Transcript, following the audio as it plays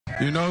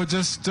You know,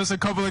 just a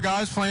couple of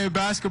guys playing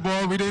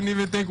basketball. We didn't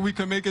even think we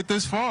could make it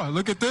this far.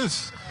 Look at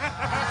this.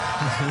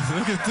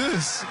 Look at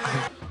this.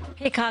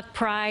 Peacock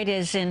Pride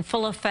is in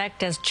full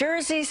effect as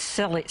Jersey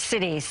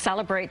City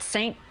celebrates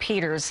St.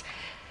 Peter's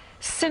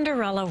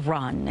Cinderella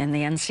run in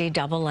the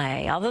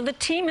NCAA. Although the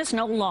team is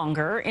no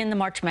longer in the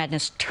March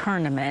Madness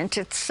tournament,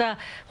 well,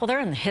 they're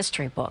in the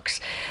history books.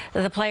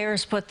 The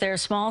players put their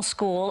small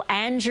school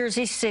and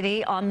Jersey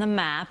City on the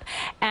map,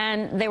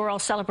 and they were all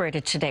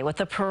celebrated today with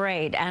a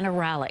parade and a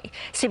rally.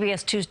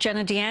 CBS 2's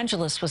Jenna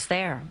DeAngelis was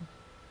there.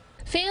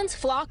 Fans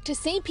flocked to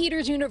St.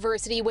 Peter's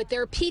University with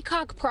their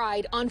Peacock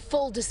Pride on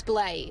full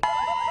display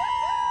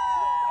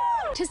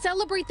to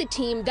celebrate the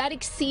team that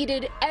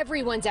exceeded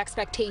everyone's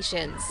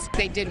expectations.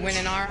 They did win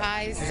in our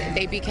eyes.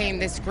 They became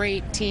this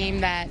great team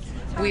that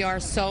we are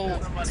so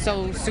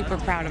super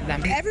proud of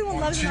them. Everyone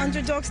loves an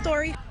underdog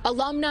story.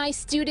 Alumni,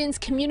 students,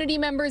 community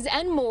members,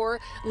 and more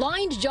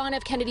lined John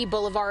F. Kennedy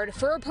Boulevard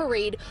for a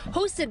parade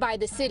hosted by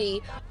the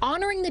city,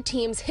 honoring the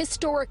team's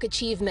historic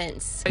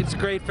achievements. It's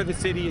great for the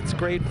city. It's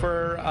great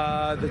for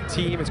the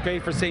team. It's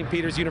great for St.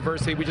 Peter's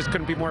University. We just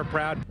couldn't be more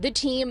proud. The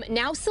team,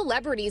 now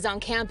celebrities on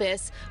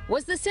campus,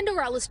 was the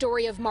Cinderella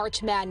story of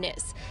March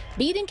Madness,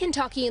 beating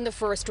Kentucky in the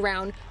first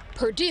round,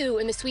 Purdue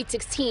in the Sweet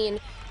 16,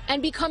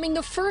 and becoming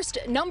the first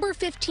number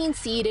 15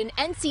 seed in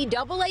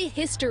NCAA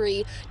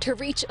history to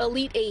reach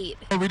Elite 8.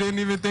 We didn't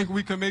even think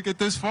we could make it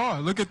this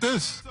far. Look at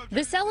this.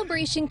 The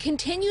celebration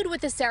continued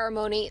with a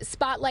ceremony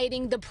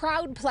spotlighting the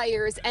proud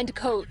players and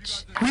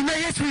coach. We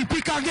made history,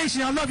 Peacock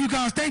Nation. I love you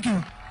guys. Thank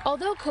you.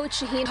 Although Coach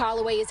Shaheen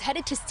Holloway is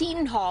headed to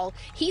Seton Hall,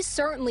 he's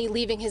certainly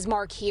leaving his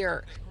mark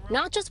here.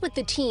 Not just with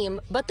the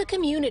team, but the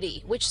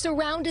community, which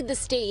surrounded the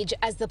stage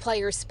as the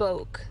players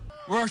spoke.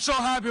 We're so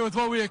happy with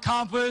what we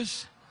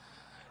accomplished.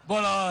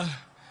 But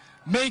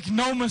make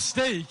no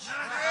mistake,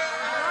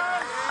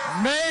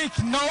 none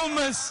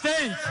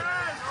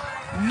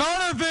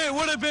of it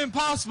would have been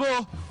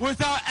possible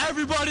without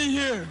everybody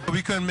here.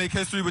 We couldn't make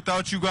history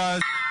without you guys.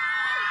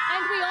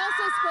 And we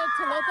also spoke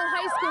to local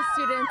high school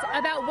students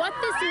about what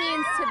this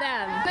means to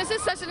them. This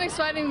is such an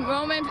exciting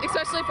moment,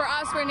 especially for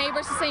us. We're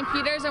neighbors to St.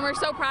 Peter's, and we're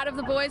so proud of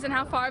the boys and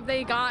how far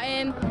they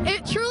gotten.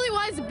 It truly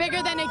was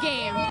bigger than a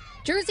game.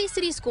 Jersey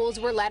City schools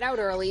were let out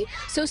early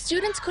so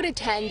students could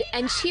attend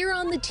and cheer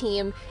on the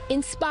team,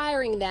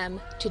 inspiring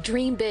them to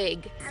dream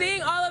big.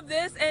 Seeing all of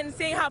this and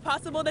seeing how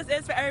possible this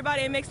is for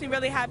everybody, it makes me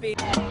really happy.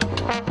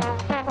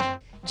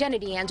 Jenna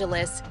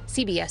DeAngelis,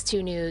 CBS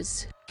 2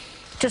 News.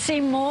 To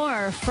see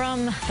more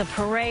from the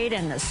parade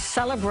and the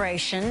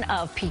celebration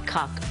of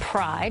Peacock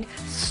Pride,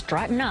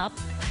 strutting up,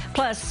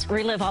 plus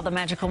relive all the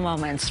magical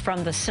moments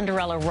from the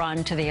Cinderella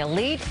run to the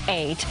Elite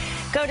 8,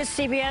 go to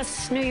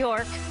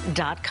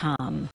CBSNewYork.com.